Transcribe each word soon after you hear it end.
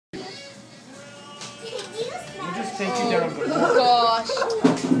You just take you down. Oh gosh.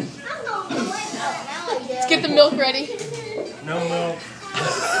 Let's get the milk ready. No milk.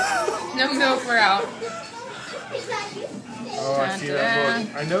 No milk, we're out. Oh, I see that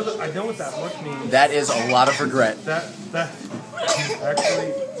look. I know what that look means. That is a lot of regret. That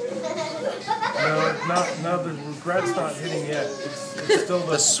actually, no, the regret's not hitting yet. It's still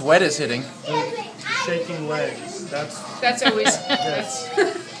The sweat is hitting. the shaking legs. That's always. Yes.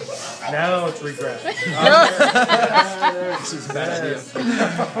 Now it's regret. This is a bad idea.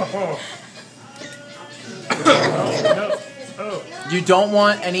 Oh. You don't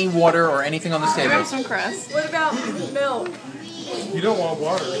want any water or anything on this table. Grab some crust. What about milk? You don't want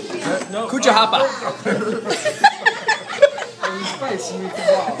water. No. Kucha hapa.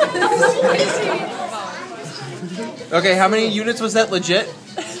 Okay, how many units was that legit?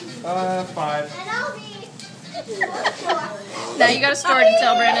 5. Now you got a story to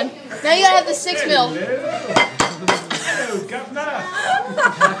tell, Brandon. Now you gotta have the 6 milk.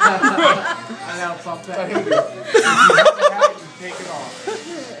 Take it off.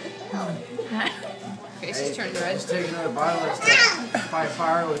 Face is turned red. Take another bottle. Let's fight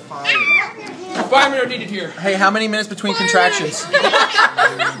fire with fire. 5 minutes needed here. Hey, how many minutes between contractions?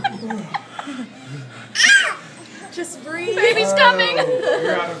 Just breathe. Baby's coming.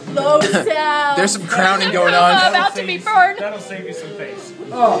 You're out of Low sound. There's some crowning going I'm on. about to be burned. That'll save you some face.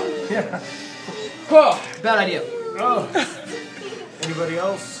 Oh, Yeah. oh, bad idea. Oh. Anybody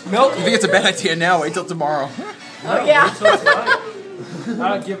else? Milk? You think it's a bad idea now? Wait till tomorrow. Oh, yeah. Wait till tonight.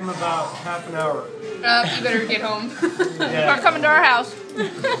 I'll give him about half an hour. You better get home. Yeah. Not coming to our house. We'll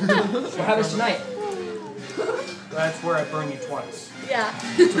have this tonight. That's where I burn you twice. Yeah.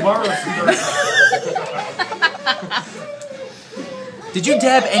 Tomorrow's the third time. Did you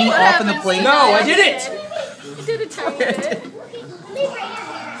dab any off in the plate? No, I didn't. You did a tiny bit.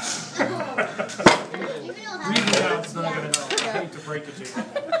 Breathing out's not gonna help. I hate to break it to you.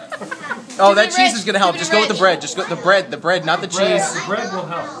 Oh, that cheese is gonna help. Just go with the bread. Just go the bread, not the cheese. The bread will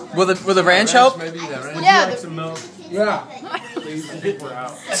help. Will the ranch help? Would you Yeah. like some milk? Yeah. Please, I think we're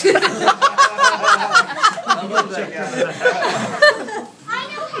out.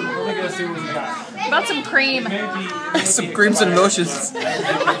 We're only gonna see what we got. About some cream. Maybe Some creams and emotions. What,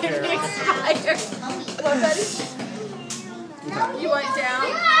 buddy? You went down?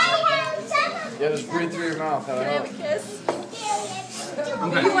 Yeah, just breathe through your mouth. Can I have a kiss?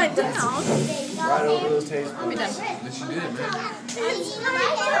 Okay. You went down. Right over those taste buds. Be done. Yes, you did, man.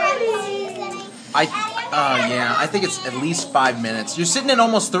 Yeah, I think it's at least 5 minutes. You're sitting at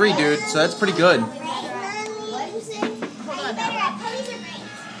almost 3, dude, so that's pretty good.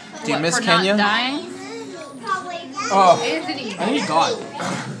 Do you miss For Kenya? Not dying? Oh, Anthony. I need God.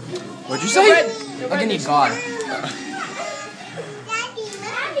 What'd you say? I need God.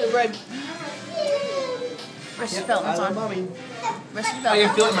 The bread. Arrested Development's on. Arrested I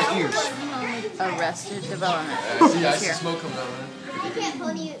can Development. feel it in my ears. Arrested Development. See, I see Here. smoke coming out, man. It's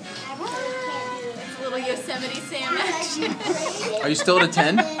a little Yosemite Sam action. Are you still at a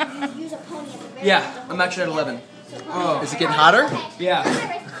 10? Yeah, I'm actually at 11. Oh, Is it getting hotter? yeah. Do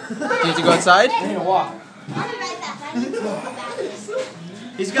you need to go outside? I need to walk.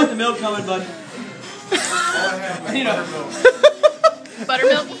 He's got the milk coming, bud. I need a...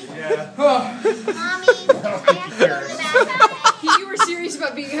 Buttermilk. Yeah. You were serious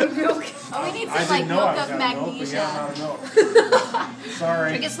about being out of milk. Oh, we need I some like didn't know I milk was of out of milk, but yeah, I'm magnesia. out of milk.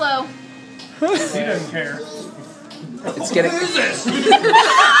 Sorry. Take it slow. He doesn't care. It's getting.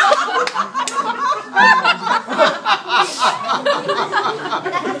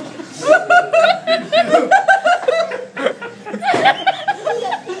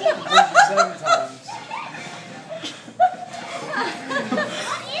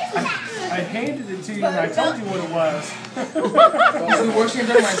 I handed it to you and I told you what it was. That's the worst thing I've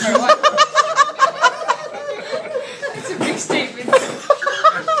done in my entire life. It's a big statement.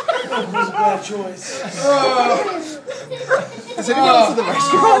 That was a bad choice. Is anyone to the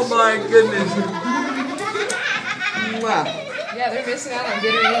restaurant? Oh my goodness. Wow. Yeah, they're missing out on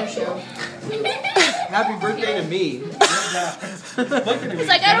dinner and show. Happy birthday to me. He's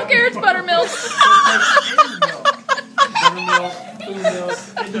like, I don't care, it's buttermilk. Buttermilk, food milk,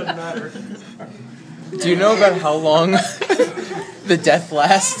 it doesn't matter. Do you know about how long the death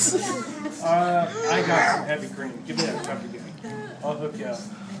lasts? I got some heavy cream. Give me that cup again. I'll hook you up.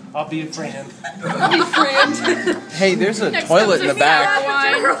 I'll be a friend. I'll be friend. Hey, there's a Next toilet time in the to back.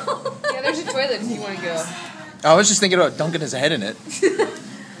 Yeah, there's a toilet if you want to go. I was just thinking about dunking his head in it. It's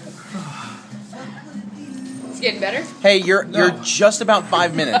getting better. Hey, you're just about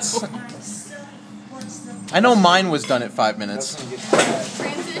 5 minutes. I know mine was done at 5 minutes.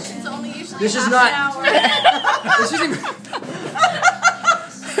 Transitions only usually This is not. This isn't.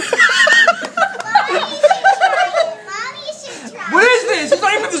 What is this? It's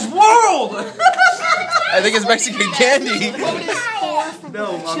not even this world! I think it's Mexican candy.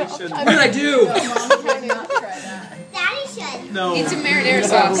 No, mommy shouldn't. What did I do? Daddy should. No. It's a marinara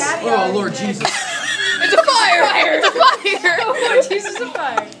sauce. Oh, Lord Jesus. It's a fire! It's a fire! Oh, Lord Jesus, a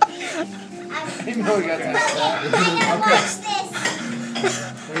fire. I know you got that.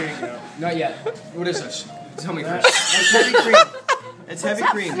 There you go. Not yet. What is this? Tell me That- first. It's heavy cream. It's heavy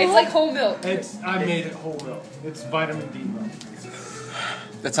cream. It's like whole milk. I made it whole milk. It's vitamin D milk.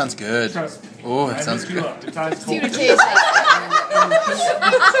 That sounds good. Trust me. Oh, I that sounds hooked you good. up. The time's See cold. what it tastes like.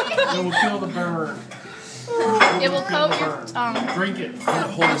 It will kill the burn. It will coat your tongue. Drink it. I'm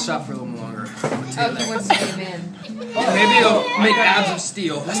gonna hold this up for a little longer. Oh, he wants to be a man. Maybe it'll make abs of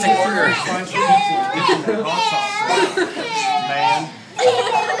steel. Let's take sugar. Find some pizza. Get some hot sauce. Man.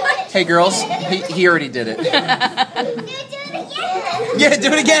 Hey, girls, he already did it. Do it again. Yeah,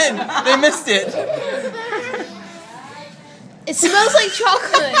 do it again. They missed it. It smells like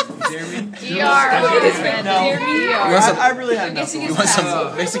chocolate. You want some, I really had enough. you want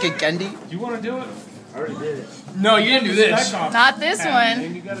some Mexican candy? You want to do it? I already did it. No, you didn't do this. Back off. Not this And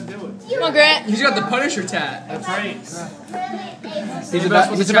one. you got to do it. Come on, Grant. He's got the Punisher tat. That's right.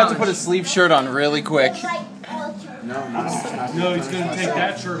 He's about to put his sleeve shirt on really quick. No, he's going to take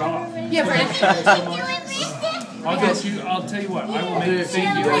that shirt off. Yeah, Brandon. I'll tell you what. I will make the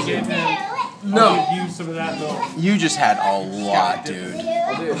same deal I gave him. No. I'll give you some of that milk. You just had a lot, dude.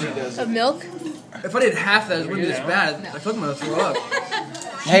 Of milk? If I did half that, it wouldn't be this bad. I feel like I'm gonna throw up.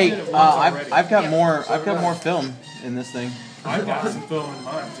 Hey, I've got more film in this thing. I've got some film in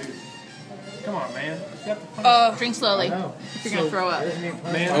mine, too. Come on, man. You got the Drink slowly. If you're gonna throw up.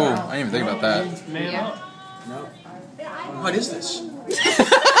 man Oh, up. I didn't even think about that. Man Yeah. up. What is this? I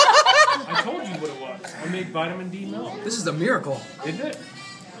told you what it was. I made vitamin D milk. This is a miracle. Isn't it?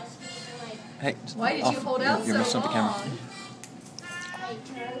 Hey, Why did you hold out you're messing so up the camera. long?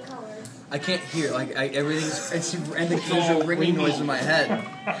 I can't hear. Like everything's and the keys are ringing noise in my head.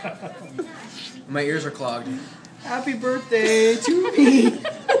 My ears are clogged. Happy birthday to me.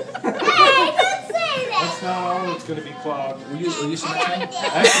 That's not all it's going to be clogged. Will you say that? Actually,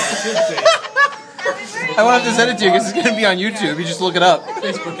 I should say it. I won't have to send it to you because it's gonna be on YouTube. You just look it up.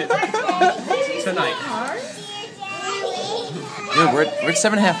 Facebook it tonight. Dude, we're at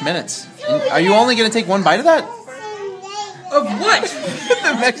 7.5 minutes. And are you only gonna take one bite of that? Of what?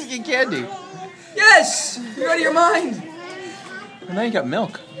 The Mexican candy. Yes. You're out of your mind. And now you got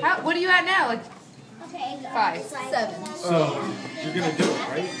milk. What are you at now? Like 5. 7. So, you're going to do it,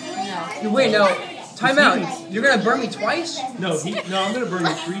 right? Wait, no. Time out. You're gonna burn me twice? No, I'm going to burn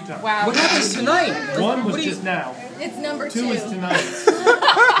you 3 times. Wow. What happens tonight? One What was do you- just now. It's number 2. 2 is tonight.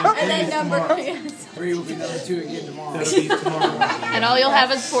 And then number tomorrow. 3. 3 will be number 2 again tomorrow. That'll be tomorrow morning. And all you'll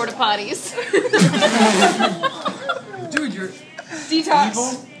have is porta potties. Dude, you're.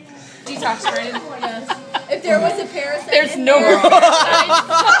 Detox. Detox, Brandon. If there was a parasite, There's in no there, more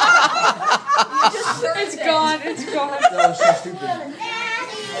parasites. you just burned It's it. gone. It's gone. That was so stupid.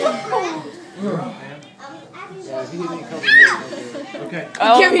 Yeah, if you didn't cover me, Okay.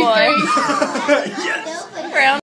 Oh Give me boy. Yes. Brown.